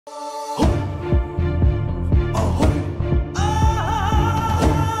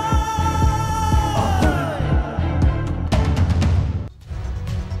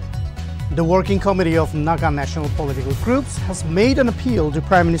The Working Committee of Naga National Political Groups has made an appeal to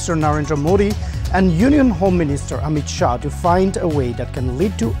Prime Minister Narendra Modi and Union Home Minister Amit Shah to find a way that can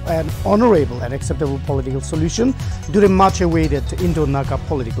lead to an honorable and acceptable political solution to the much-awaited Indo-Naga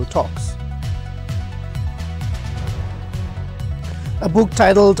political talks. A book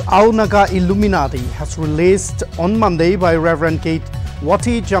titled Our Naga Illuminati has released on Monday by Reverend Kate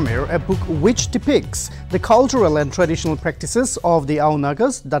Wati Jamir, a book which depicts the cultural and traditional practices of the Ao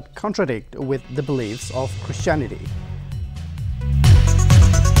Nagas that contradict with the beliefs of Christianity.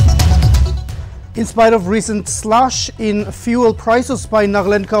 In spite of recent slash in fuel prices by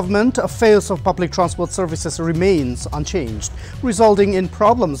Nagaland government, fares of public transport services remains unchanged, resulting in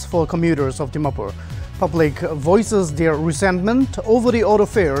problems for commuters of Dimapur. Public voices their resentment over the auto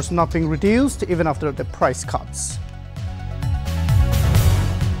fares not being reduced even after the price cuts.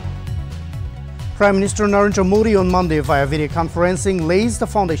 Prime Minister Narendra Modi on Monday via video conferencing lays the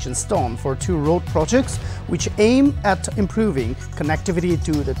foundation stone for two road projects which aim at improving connectivity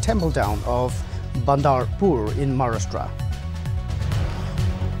to the temple town of Bandarpur in Maharashtra.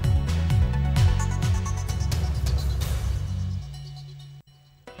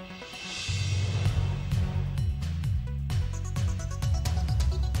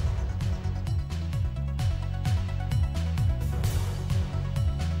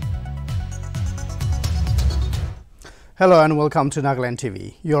 Hello and welcome to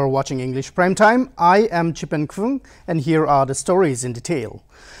Nltv. You're watching English Prime Time. I am Chipen Kfung and here are the stories in detail.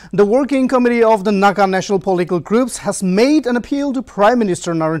 The Working Committee of the Naga National Political Groups has made an appeal to Prime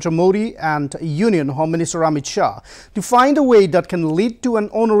Minister Narendra Modi and Union Home Minister Amit Shah to find a way that can lead to an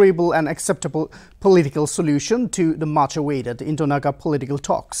honorable and acceptable political solution to the much-awaited Indo-Naga political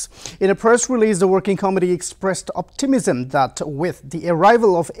talks. In a press release, the Working Committee expressed optimism that with the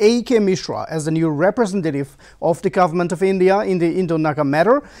arrival of A.K. Mishra as the new representative of the Government of India in the Indo-Naga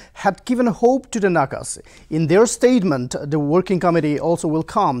matter had given hope to the Nagas. In their statement, the Working Committee also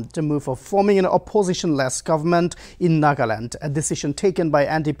welcomed the move of forming an opposition-less government in Nagaland, a decision taken by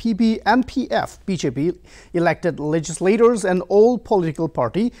Nltv and BJP elected legislators and all political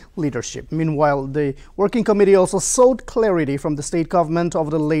party leadership. Meanwhile, the Working Committee also sought clarity from the state government of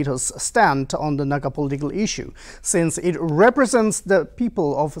the latest stand on the Naga political issue, since it represents the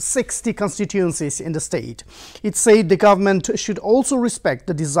people of 60 constituencies in the state. It said the government should also respect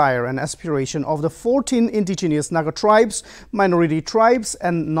the desire and aspiration of the 14 indigenous Naga tribes, minority tribes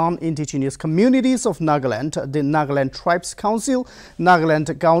and non-indigenous communities of Nagaland, the Nagaland Tribes Council, Nagaland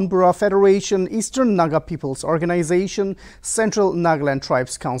Gaunbura Federation, Eastern Naga Peoples Organization, Central Nagaland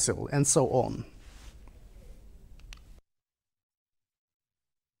Tribes Council, and so on.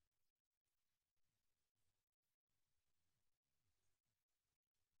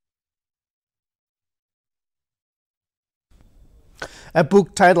 A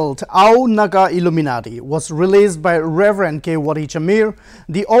book titled Our Naga Illuminati was released by Reverend Kate Wati Jamir.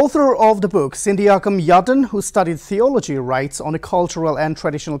 The author of the book, Nltv Yadan, who studied theology, writes on the cultural and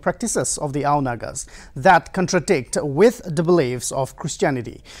traditional practices of the Ao Nagas that contradict with the beliefs of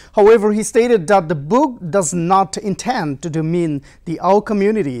Christianity. However, he stated that the book does not intend to demean the Ao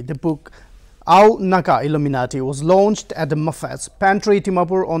community. The book Our Naga Illuminati was launched at the Muffet's Pantry,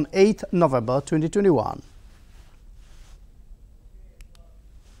 Dimapur on 8th November 2021.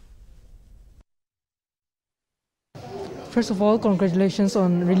 First of all, congratulations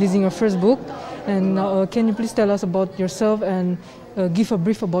on releasing your first book. And can you please tell us about yourself and give a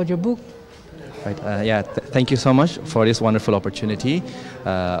brief about your book? Right. Thank you so much for this wonderful opportunity.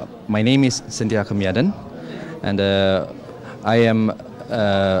 My name is Nltv Yadan, and I am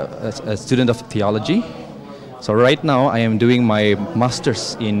a student of theology. So right now I am doing my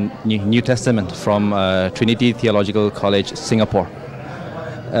master's in New Testament from Trinity Theological College, Singapore.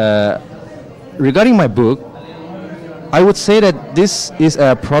 Regarding my book, I would say that this is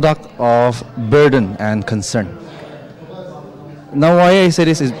a product of burden and concern. Now, why I say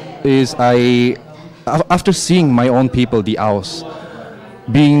this is after seeing my own people, the Aos,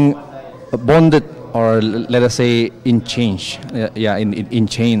 being bonded, or let us say in chains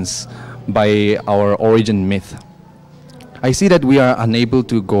by our origin myth, I see that we are unable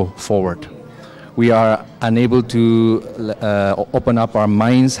to go forward. We are unable to open up our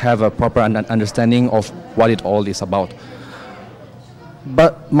minds, have a proper understanding of what it all is about.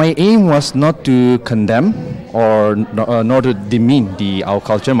 But my aim was not to condemn or nor to demean our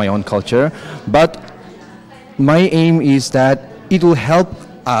culture, my own culture, but my aim is that it will help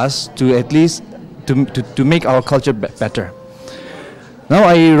us to at least to make our culture better. Now,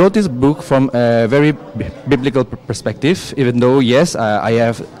 I wrote this book from a very biblical perspective, even though, yes, I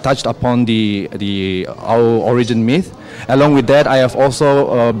have touched upon our origin myth. Along with that, I have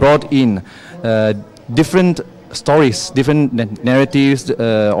also brought in different stories, different narratives,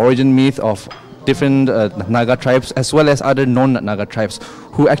 origin myth of different Naga tribes, as well as other non-Naga tribes,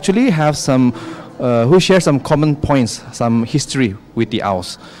 who actually have who share some common points, some history with the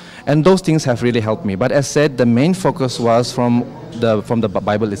owls. And those things have really helped me. But as said, the main focus was from the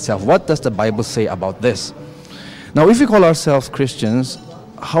Bible itself. What does the Bible say about this? Now, if we call ourselves Christians,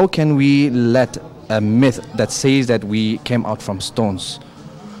 how can we let a myth that says that we came out from stones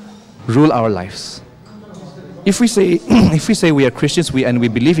rule our lives? If we say if we say we are Christians and we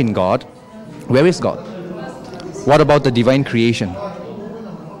believe in God, where is God? What about the divine creation?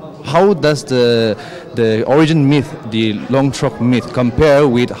 How does the origin myth, the long trunk myth, compare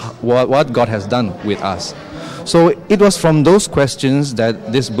with what God has done with us? So it was from those questions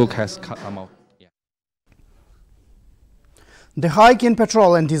that this book has come out. Yeah. The hike in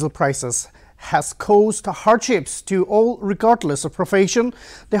petrol and diesel prices has caused hardships to all regardless of profession.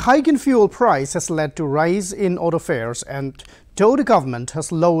 The hike in fuel price has led to rise in auto fares, and though the government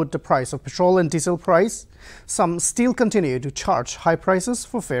has lowered the price of petrol and diesel price, some still continue to charge high prices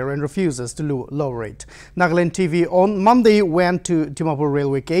for fare and refuses to lower it. Nltv on Monday went to Dimapur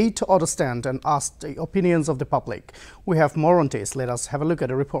Railway Gate auto stand and asked the opinions of the public. We have more on this. Let us have a look at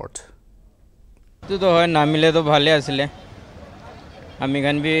the report. আমি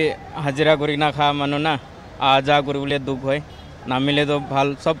গান B হাজিরা করি না খা মানো না আজা করি বলে দুঃখ হয় না মিলে তো ভাল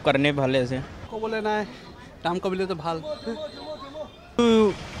সব কারণে ভালো আছে কবলে নাই দাম কমিলে তো ভাল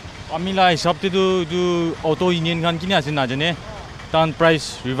আমি লাই সবতে তো অটো ইউনিয়ন খান কিনে আছে না জানে তান প্রাইস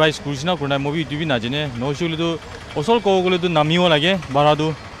রিভাইজ করছি না কোনা মুভি টিভি না জানে নইছলে তো অসল কগলে তো নামিও লাগে ভাড়া তো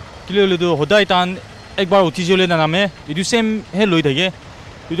কিলে হলে তো হদাই তান একবার উঠি চলে না নামে ইটো সেম হে লই থাকে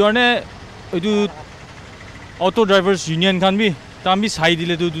ইটো মানে ইটো অটো ড্রাইভার্স ইউনিয়ন খান বি তাম বি সাই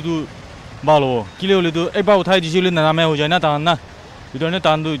দিলে তো ভালো কিলে হলে তো একবার উঠাই দিছিলে না নামে হয়ে যায় না তান না ইটো মানে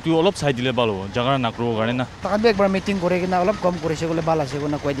তান তো অলপ সাই দিলে ভালো জায়গা নাকরো কারণে না তান একবার মিটিং করে কিনা অলপ কম করেছে বলে ভালো আছে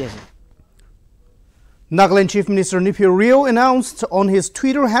কোনা কই দিয়েছে Nagaland Chief Minister Nltv Rio announced on his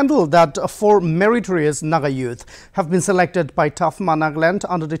Twitter handle that 4 meritorious Naga youth have been selected by TAFMA Nagaland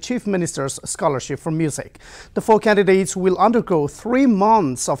under the Chief Minister's Scholarship for Music. The 4 candidates will undergo 3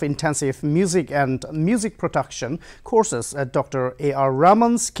 months of intensive music and music production courses at Dr. A.R.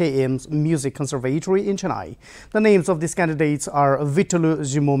 Raman's KM's Music Conservatory in Chennai. The names of these candidates are Vitulu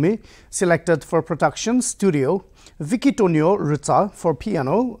Jimomi, selected for production studio, Vicky Tonio Rutsa for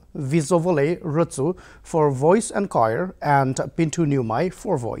piano, Vizovole Rutsu for voice and choir, and Pintu Nyumai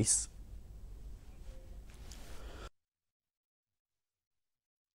for voice.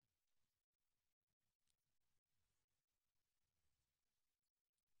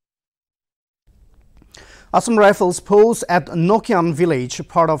 Assam Rifles pose at Nokian village,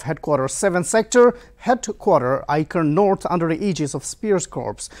 part of Headquarters 7 Sector, Headquarter Aikar North under the aegis of Spears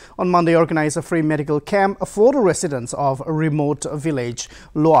Corps. On Monday, organized a free medical camp for the residents of a remote village,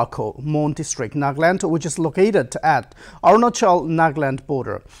 Loako, Mon District, Nagaland, which is located at Arunachal Nagaland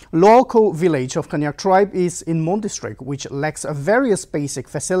border. Loako village of Kanyak tribe is in Mon District, which lacks various basic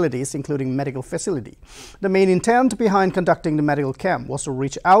facilities, including medical facility. The main intent behind conducting the medical camp was to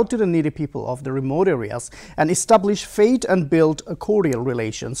reach out to the needy people of the remote areas and establish faith and build cordial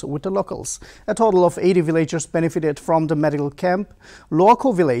relations with the locals. A total of 80 villagers benefited from the medical camp.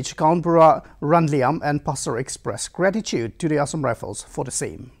 Loako village, Kaunpura, Ranliam and Pastor expressed gratitude to the Assam Rifles for the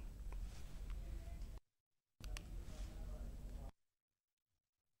same.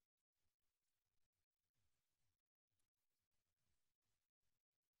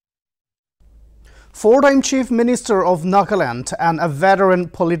 Four-time Chief Minister of Nagaland and a veteran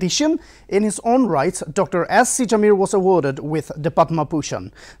politician, in his own right, Dr. S.C. Jamir was awarded with the Padma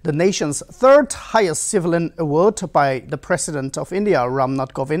Bhushan, the nation's 3rd highest civilian award by the President of India,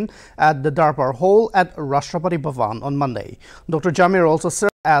 Ramnath Kovind, at the Darbar Hall at Rashtrapati Bhavan on Monday. Dr. Jamir also served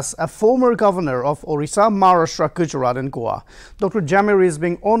as a former governor of Orissa, Maharashtra, Gujarat and Goa. Dr. Jamir is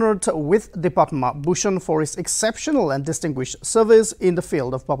being honored with the Padma Bhushan for his exceptional and distinguished service in the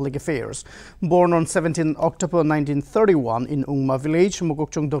field of public affairs. Born on 17 October 1931 in Ungma village,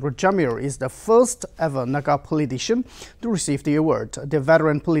 Mukokchung, Dr. Jamir is the first ever Naga politician to receive the award. The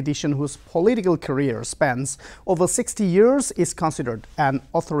veteran politician, whose political career spans over 60 years, is considered an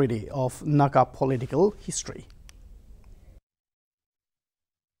authority of Naga political history.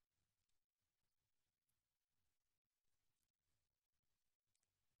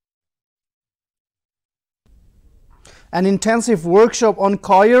 An intensive workshop on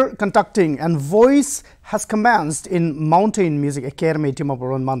choir, conducting and voice has commenced in Mountain Music Academy,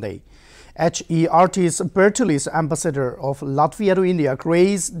 Dimapur on Monday. HERT's Bertulis, ambassador of Latvia to India,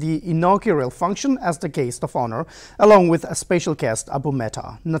 graced the inaugural function as the guest of honor, along with a special guest, Abu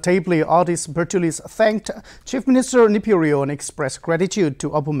Mehta. Notably, artist Bertulis thanked Chief Minister Nipurio and expressed gratitude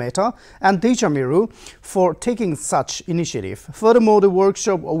to Abu Mehta and Dejamiru for taking such initiative. Furthermore, the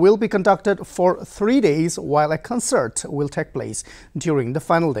workshop will be conducted for 3 days, while a concert will take place during the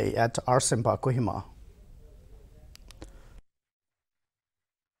final day at Arsemba, Kohima.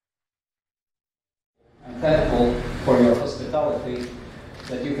 I'm thankful for your hospitality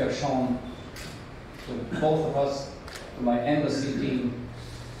that you have shown to both of us, to my embassy team,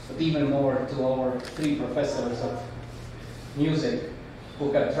 but even more to our 3 professors of music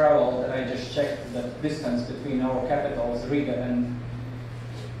who have traveled, and I just checked that distance between our capitals, Riga and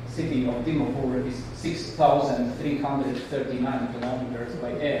city of Dimapur, is 6,339 kilometers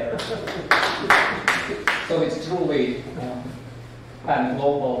by air. So it's truly a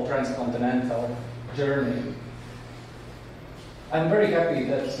global transcontinental journey. I'm very happy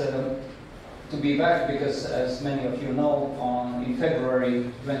that to be back because, as many of you know, in February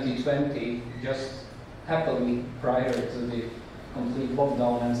 2020, just happily prior to the complete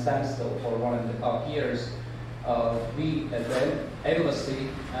lockdown and standstill for 1.5 years, we at the embassy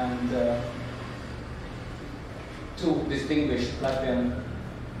and 2 distinguished Latvian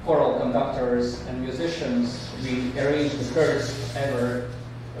choral conductors and musicians, we arranged the first ever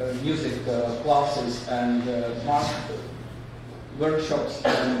music classes and workshops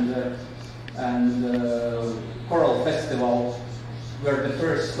and choral festival, where the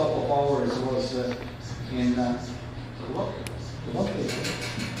first stop of ours was in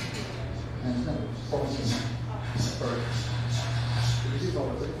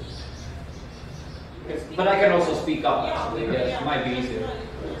but I can also speak up, actually. It might be easier.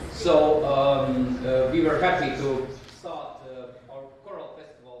 So we were happy to start our choral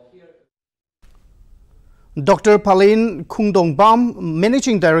festival here. Dr. Palin Khungdongbam,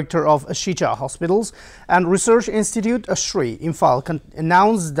 Managing Director of Shija Hospitals and Research Institute, Shri, Imphal,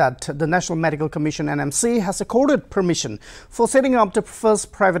 announced that the National Medical Commission NMC has accorded permission for setting up the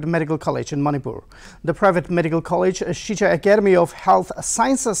first private medical college in Manipur. The private medical college, Shija Academy of Health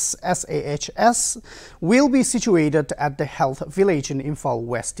Sciences SAHS, will be situated at the Health Village in Imphal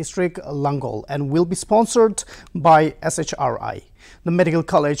West District, Langol, and will be sponsored by SHRI. The medical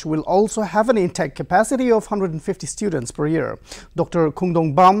college will also have an intake capacity of 150 students per year. Dr.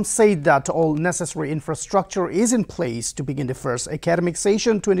 Khungdongbam said that all necessary infrastructure is in place to begin the first academic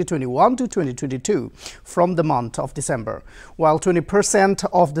session 2021 to 2022 from the month of December. While 20%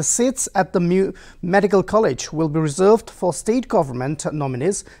 of the seats at the medical college will be reserved for state government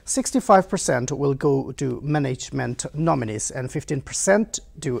nominees, 65% will go to management nominees and 15%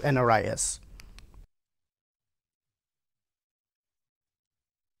 to NRIS.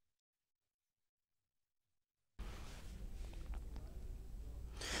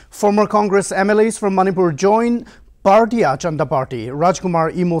 Former Congress MLAs from Manipur joined Bharatiya Janata Party.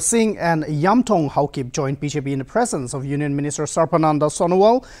 Rajkumar Imo Singh and Yamthong Haokip joined BJP in the presence of Union Minister Sarpananda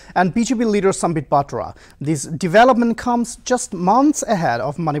Sonowal and BJP leader Sambit Patra. This development comes just months ahead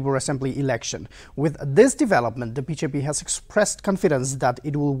of Manipur Assembly election. With this development, the BJP has expressed confidence that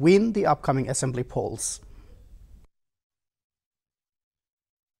it will win the upcoming Assembly polls.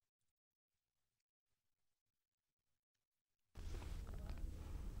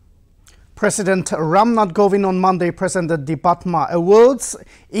 President Ramnath Kovind on Monday presented the Padma Awards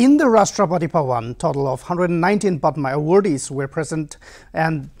in the Rashtrapati Bhavan. Total of 119 Padma awardees were present,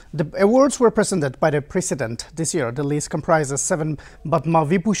 and the awards were presented by the President this year. The list comprises 7 Padma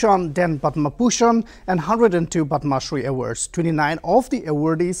Vibhushan, 10 Padma Bhushan, and 102 Padma Shri awards. 29 of the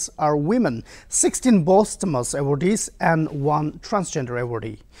awardees are women, 16 posthumous awardees, and 1 transgender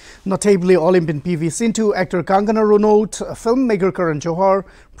awardee. Notably, Olympian PV Sindhu, actor Kangana Ranaut, filmmaker Karan Johar,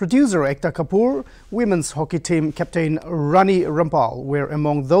 producer Ekta Kapoor, women's hockey team captain Rani Rampal were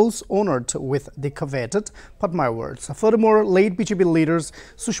among those honored with the coveted Padma Awards. Furthermore, late BJP leaders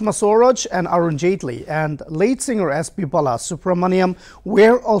Sushma Swaraj and Arun Jaitley and late singer S.P. Bala Subramaniam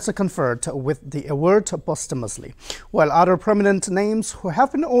were also conferred with the award posthumously, while other prominent names who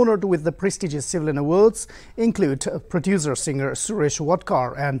have been honored with the prestigious civilian awards include producer-singer Suresh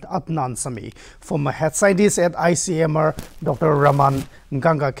Watkar and Adnan Sami, former head scientist at ICMR Dr. Raman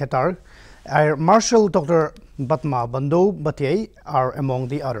Ganga Ketar, Air Marshal Dr. Batma Bando Bhatia are among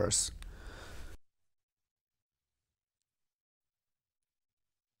the others.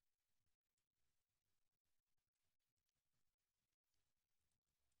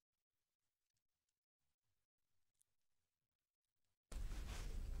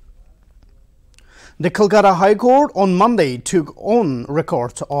 The Kolkata High Court on Monday took on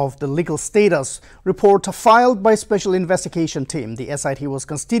record of the legal status report filed by Special Investigation Team. The SIT was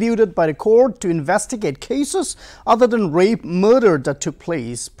constituted by the court to investigate cases other than rape, murder that took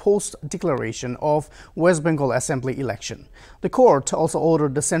place post-declaration of West Bengal Assembly election. The court also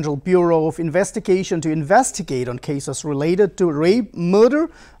ordered the Central Bureau of Investigation to investigate on cases related to rape, murder,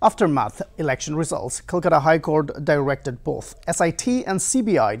 aftermath election results. Kolkata High Court directed both SIT and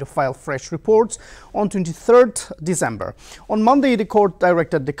CBI to file fresh reports on 23rd December. On Monday, the court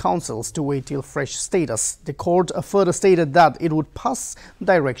directed the councils to wait till fresh status. The court further stated that it would pass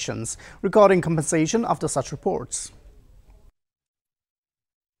directions regarding compensation after such reports.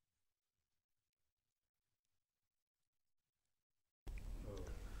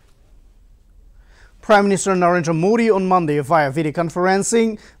 Prime Minister Narendra Modi on Monday via video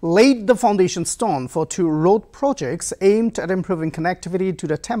conferencing laid the foundation stone for 2 road projects aimed at improving connectivity to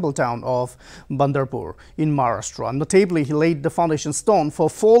the temple town of Bandarpur in Maharashtra. Notably, he laid the foundation stone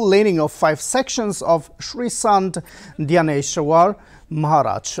for 4 laning of 5 sections of Sri Sant Dhyaneshwar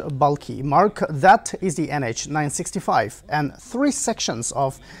Maharaj Balki Marg, that is the NH 965, and 3 sections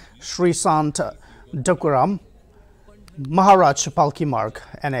of Sri Sant Dakuram Maharaj Palki Marg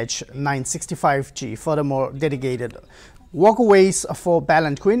NH 965G. Furthermore, dedicated walkways for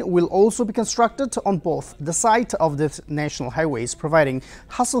palanquin will also be constructed on both the side of the national highways, providing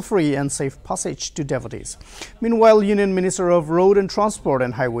hassle-free and safe passage to devotees. Meanwhile, Union Minister of Road and Transport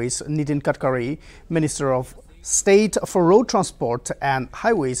and Highways Nitin Gadkari, Minister of State for Road Transport and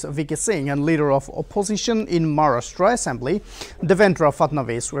Highways V.K. Singh, and Leader of Opposition in Maharashtra Assembly Devendra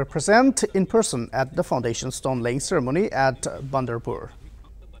Fadnavis were present in person at the foundation stone laying ceremony at Bandarpur.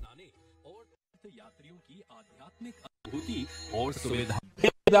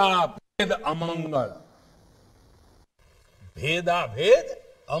 भेद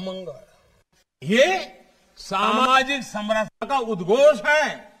अमंगल ये सामाजिक समरसता का उद्घोष है।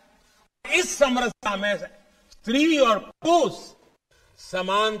 इस समरसता में स्त्री और पुरुष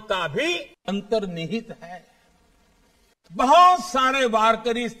समानता भी अंतर्निहित है। बहुत सारे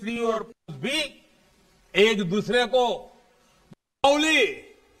वारकरी स्त्री और पुरुष भी एक दूसरे को मौली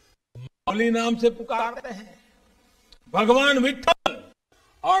मौली नाम से पुकारते हैं। भगवान विठ्ठल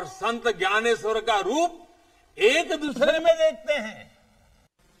और संत ज्ञानेश्वर का रूप एक दूसरे में देखते हैं।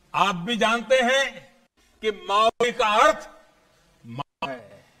 आप भी जानते हैं कि मौली का अर्थ मां है,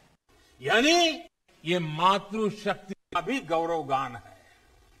 यानी ये मातृशक्ति का भी गौरवगान है।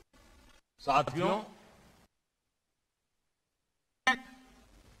 साथियों,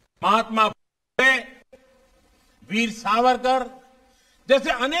 महात्मा फुले, वीर सावरकर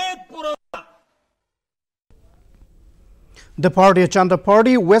जैसे अनेक पुरुष। The Bharatiya Janata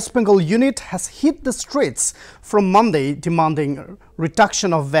Party West Bengal unit has hit the streets from Monday demanding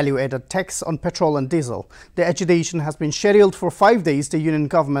reduction of value-added tax on petrol and diesel. The agitation has been scheduled for 5 days. The union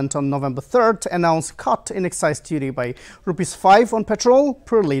government on November 3rd announced cut in excise duty by ₹5 on petrol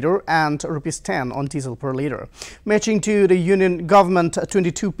per litre and ₹10 on diesel per litre. Matching to the union government,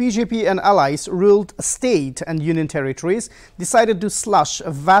 22 BJP and allies ruled state and union territories decided to slash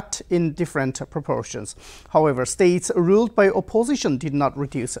VAT in different proportions. However, states ruled by opposition did not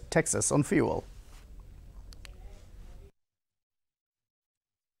reduce taxes on fuel.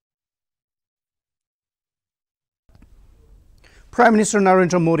 Prime Minister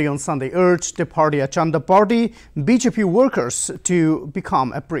Narendra Modi on Sunday urged the Bharatiya Janata Party BJP workers to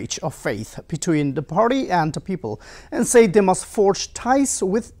become a bridge of faith between the party and the people, and said they must forge ties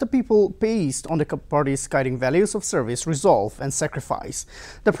with the people based on the party's guiding values of service, resolve and sacrifice.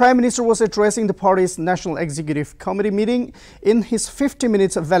 The Prime Minister was addressing the party's National Executive Committee meeting. In his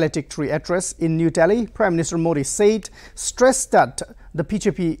 50-minute valedictory address in New Delhi, Prime Minister Modi stressed that the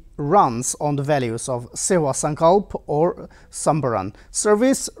BJP runs on the values of Seva Sankalp or Sambaran,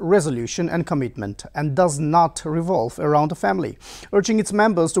 service, resolution and commitment, and does not revolve around the family, urging its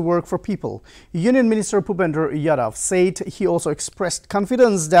members to work for people. Union Minister Bhupender Yadav said he also expressed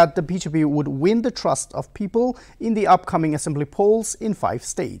confidence that the BJP would win the trust of people in the upcoming assembly polls in 5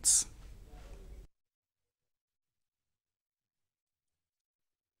 states.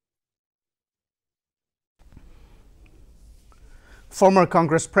 Former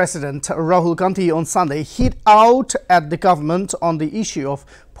Congress President Rahul Gandhi on Sunday hit out at the government on the issue of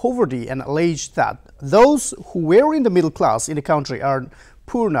poverty and alleged that those who were in the middle class in the country are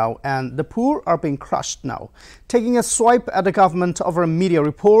poor now and the poor are being crushed now, taking a swipe at the government over a media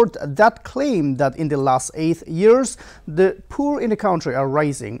report that claimed that in the last 8 years, the poor in the country are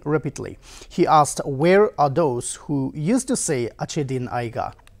rising rapidly. He asked, where are those who used to say, "Achhe din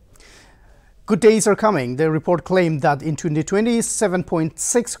aayega"? Good days are coming. The report claimed that in 2020,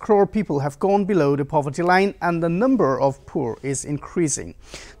 7.6 crore people have gone below the poverty line and the number of poor is increasing.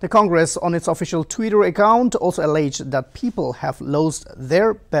 The Congress, on its official Twitter account, also alleged that people have lost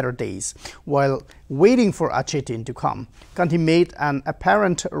their better days while waiting for Achetin to come. Gandhi made an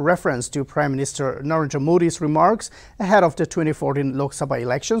apparent reference to Prime Minister Narendra Modi's remarks ahead of the 2014 Lok Sabha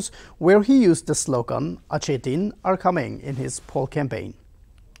elections, where he used the slogan, Achetin are coming, in his poll campaign.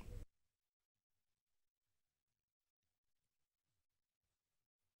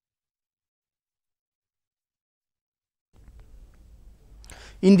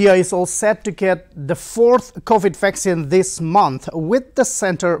 India is all set to get the 4th COVID vaccine this month, with the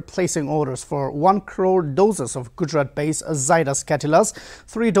centre placing orders for 1 crore doses of Gujarat-based Zydus Catalyst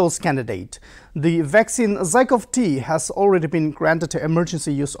 3-dose candidate. The vaccine Zycov-T has already been granted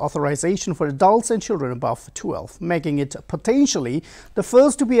emergency use authorization for adults and children above 12, making it potentially the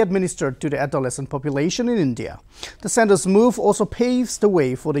first to be administered to the adolescent population in India. The centre's move also paves the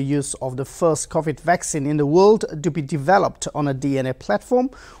way for the use of the first COVID vaccine in the world to be developed on a DNA platform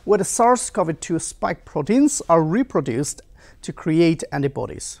where the SARS-CoV-2 spike proteins are reproduced to create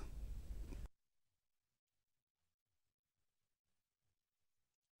antibodies.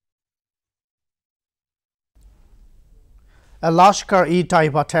 A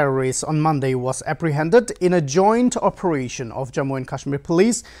Lashkar-e-Taiba terrorist on Monday was apprehended in a joint operation of Jammu and Kashmir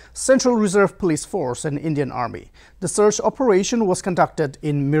Police, Central Reserve Police Force and Indian Army. The search operation was conducted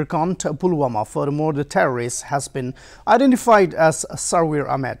in Mirkant, Pulwama. Furthermore, the terrorist has been identified as Sarwir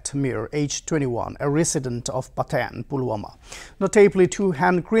Ahmed Mir, aged 21, a resident of Patan, Pulwama. Notably, 2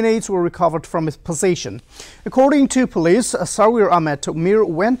 hand grenades were recovered from his possession. According to police, Sarwir Ahmed Mir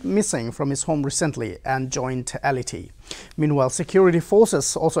went missing from his home recently and joined Nltv. Meanwhile, security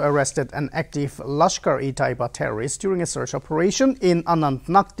forces also arrested an active Lashkar-e-Taiba terrorist during a search operation in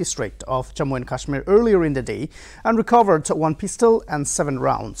Anantnag district of Jammu and Kashmir earlier in the day and recovered 1 pistol and 7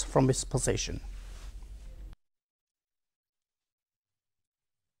 rounds from his possession.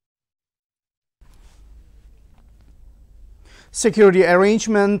 Security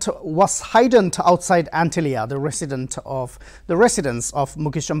arrangement was heightened outside Antilia, the residence of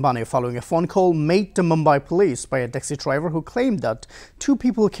Mukesh Ambani, following a phone call made to Mumbai police by a taxi driver who claimed that 2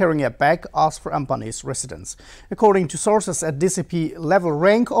 people carrying a bag asked for Ambani's residence. According to sources, a DCP level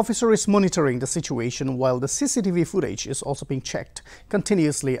rank officer is monitoring the situation while the CCTV footage is also being checked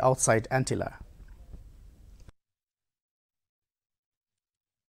continuously outside Antila.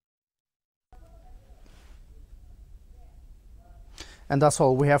 And that's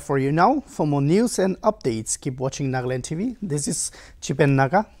all we have for you now. For more news and updates, keep watching Nagaland TV. This is Chipen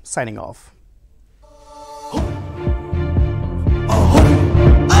Naga signing off.